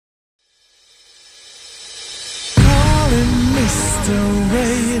Mr.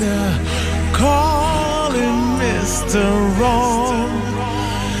 Waiter, calling Mr. Wrong,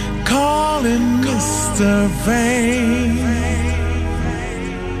 calling Mr. Vain,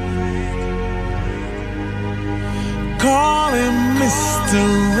 calling Mr.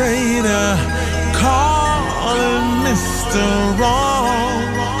 Waiter, calling Mr. Wrong,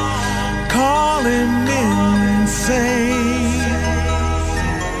 calling insane.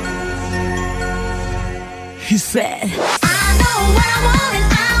 He said, I know what I want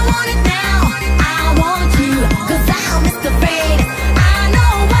and I want it now. I want you, 'cause I'm Mr. Fade. I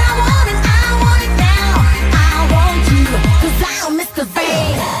know what I want and I want it now. I want you, 'cause I'm Mr.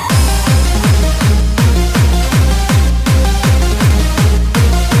 Fade.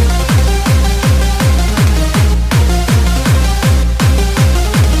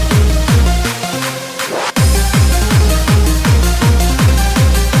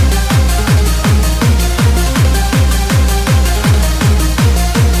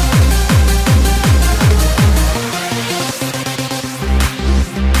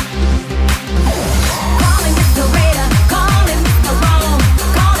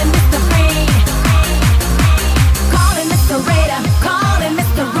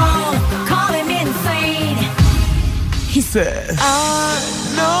 he said, I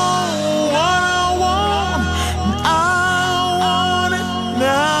know what I want, and I want it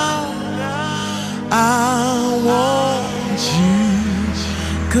now. I want you,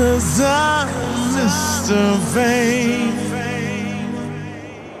 'cause I'm Mr. Vain.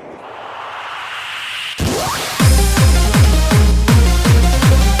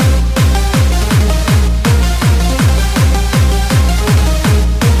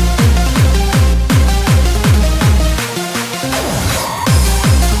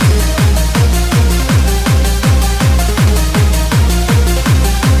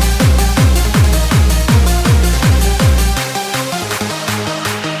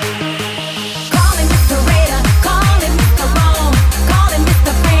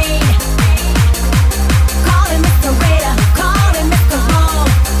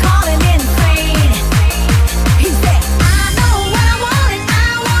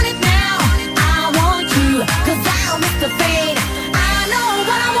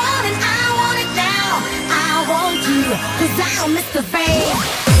 Cause I'm Mr.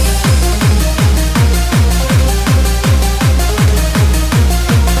 Fade.